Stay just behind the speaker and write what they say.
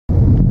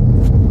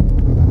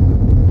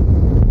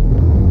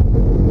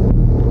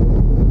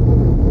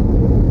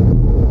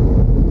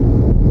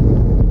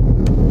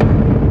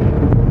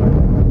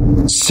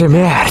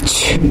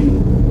Смерть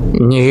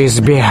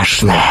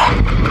неизбежна.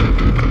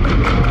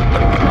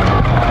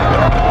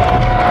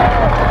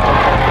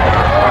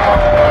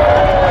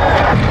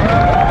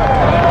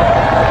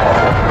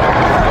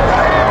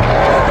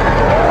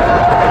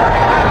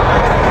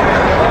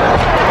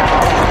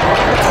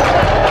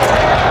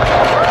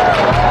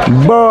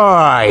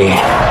 Бой!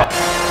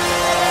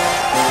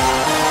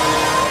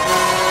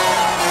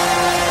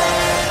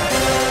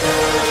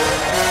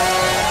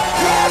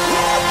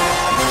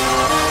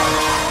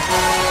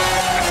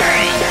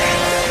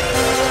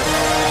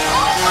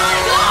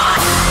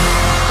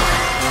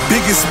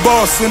 Biggest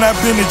boss and I've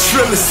been a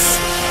trillist.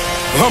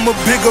 I'm a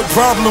bigger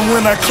problem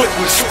when I click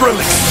with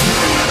Skrillex.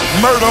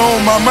 Murder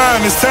on my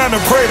mind, it's time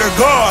to pray to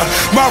God.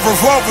 My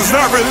revolver's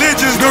not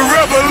religious, the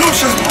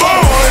revolution's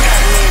born.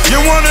 You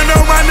wanna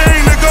know my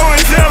name, to go and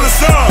tell us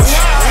all.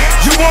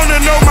 You wanna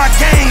know my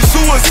gang,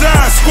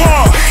 Suicide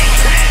Squad.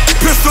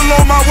 Pistol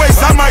on my waist,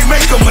 I might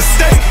make a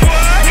mistake.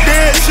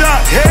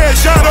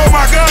 Headshot, oh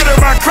my God,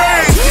 am I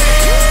crazy?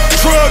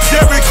 Drugs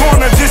every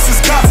corner, this is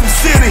Gotham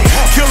City.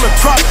 Killer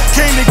crop,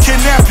 came to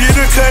kidnap you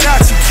to cut out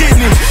your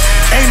kidney.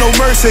 Ain't no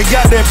mercy,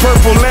 got that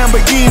purple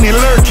Lamborghini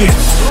lurking.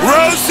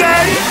 Rose,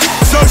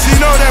 so she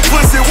know that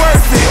pussy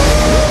worth it.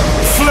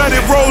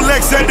 Flooded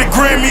Rolex at the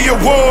Grammy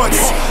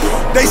Awards.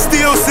 They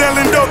still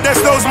selling dope,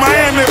 that's those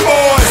Miami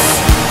boys.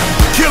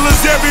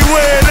 Killers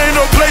everywhere, it ain't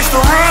no place to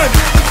run.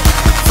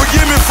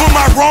 Forgive me for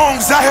my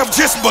wrongs, I have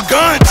just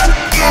begun.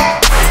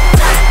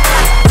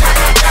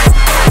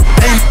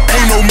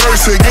 Ain't no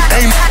mercy,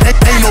 ain't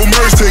no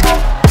mercy.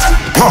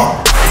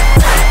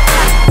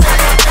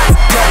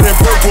 Got that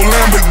purple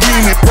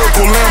Lamborghini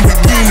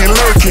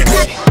lurking.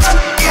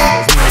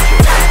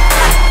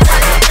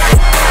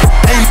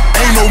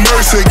 Ain't no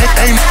mercy,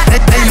 ain't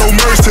no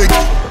mercy.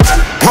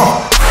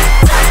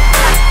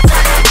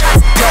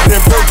 Got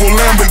that purple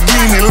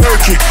Lamborghini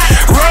lurking.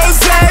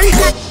 Rose,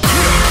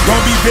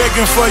 don't be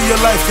begging for your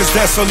life, cause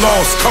that's a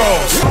lost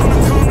cause.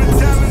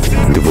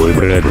 Твой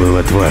брат был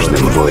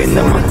отважным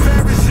воином.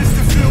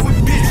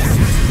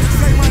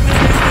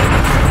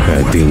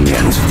 А ты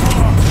нет.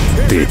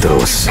 Ты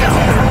трус.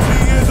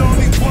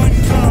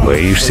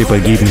 Боишься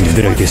погибнуть в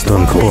драке с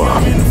Тонг?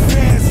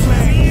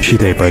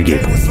 Считай,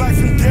 погиб.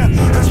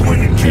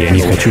 Я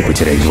не хочу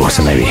потерять двух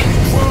сыновей.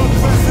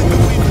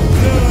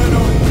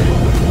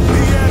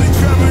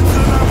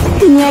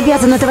 Ты не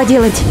обязан этого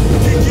делать.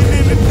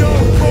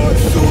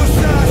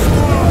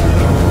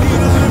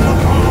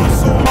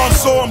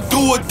 So I'm do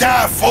or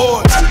die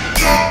for it.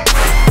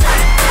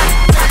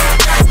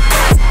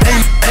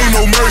 Ain't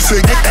no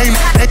mercy, ain't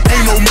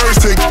no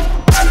mercy.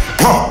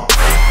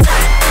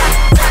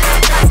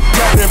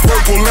 Got that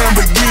purple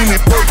Lamborghini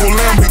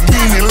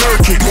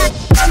lurking.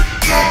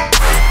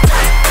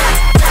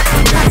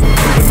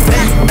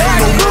 Ain't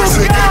no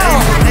mercy,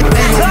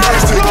 ain't no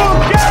mercy.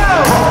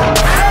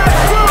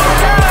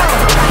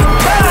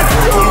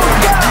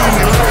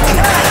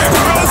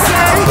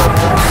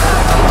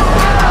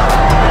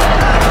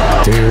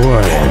 Ты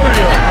воин,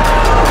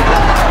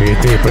 и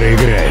ты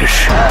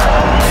проиграешь.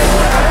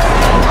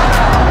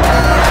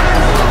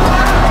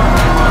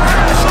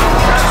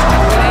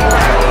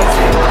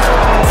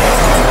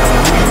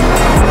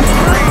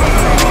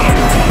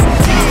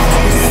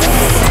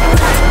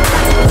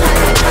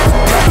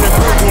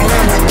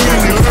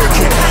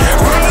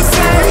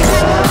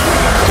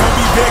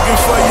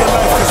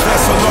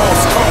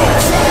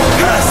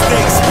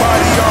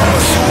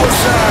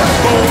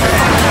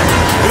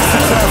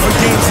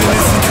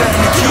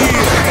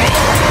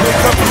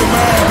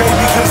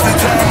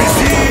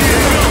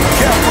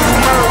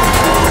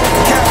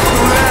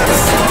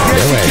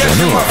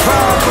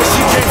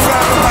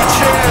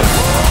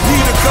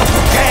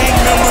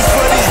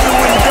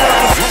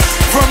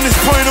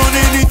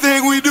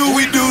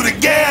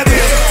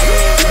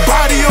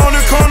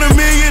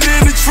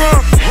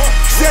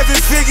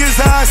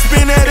 I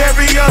spend that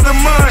every other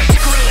month.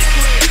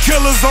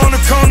 Killers on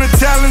the corner,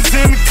 talents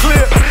in the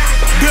clip.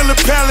 Build a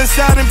palace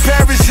out in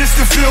Paris just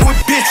to fill with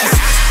bitches.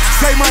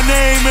 Say my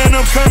name and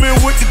I'm coming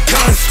with the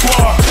gun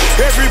squad.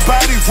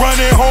 Everybody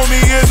running,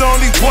 homie, is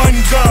only one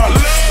God.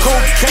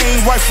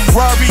 Cocaine, white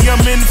Ferrari,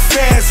 I'm in the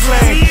fast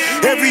lane.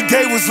 Every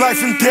day was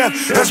life and death,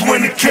 that's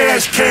when the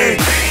cash came.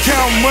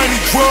 Count money,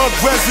 drug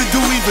residue,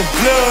 even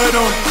blood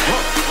on it.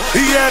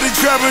 He had it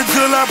driving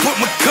till I put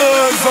my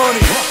cuz on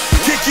it.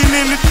 Kicking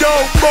in the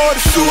door, boy,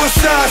 the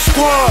Suicide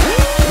Squad.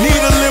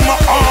 Needle in my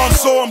arm,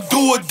 so I'm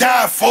do or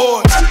die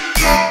for it.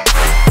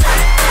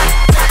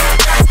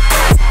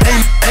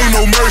 Ain't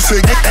no mercy,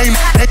 ain't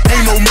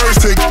no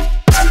mercy.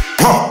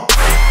 Got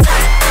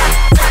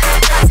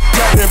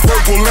that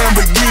purple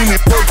Lamborghini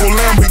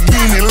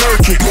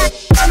lurking.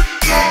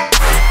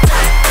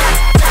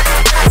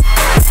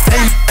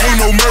 Ain't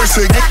no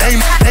mercy,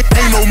 ain't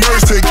no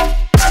mercy.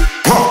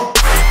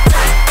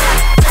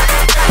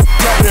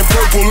 Got that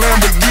purple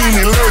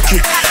Lamborghini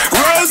lurking.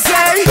 Rose.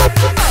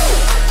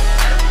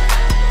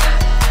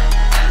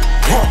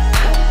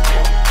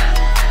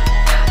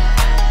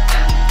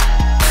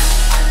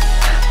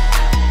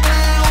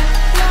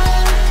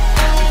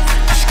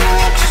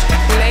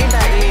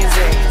 Maybach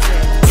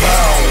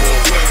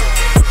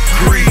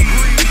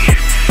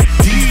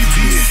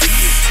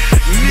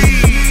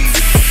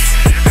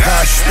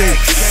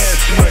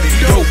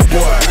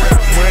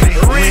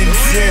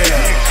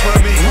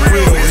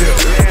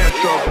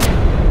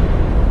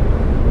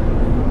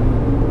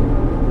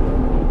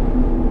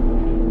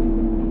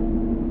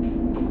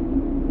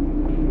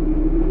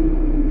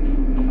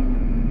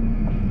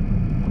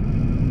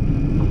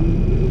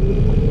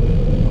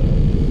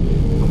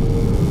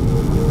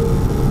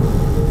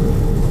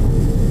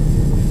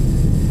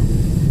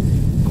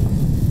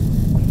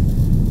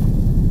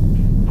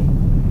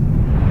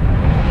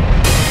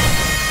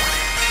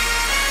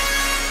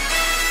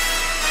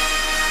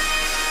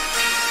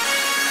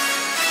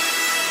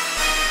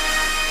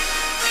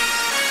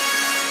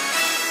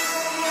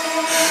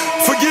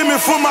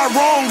for my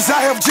wrongs,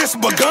 I have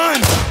just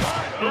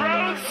begun.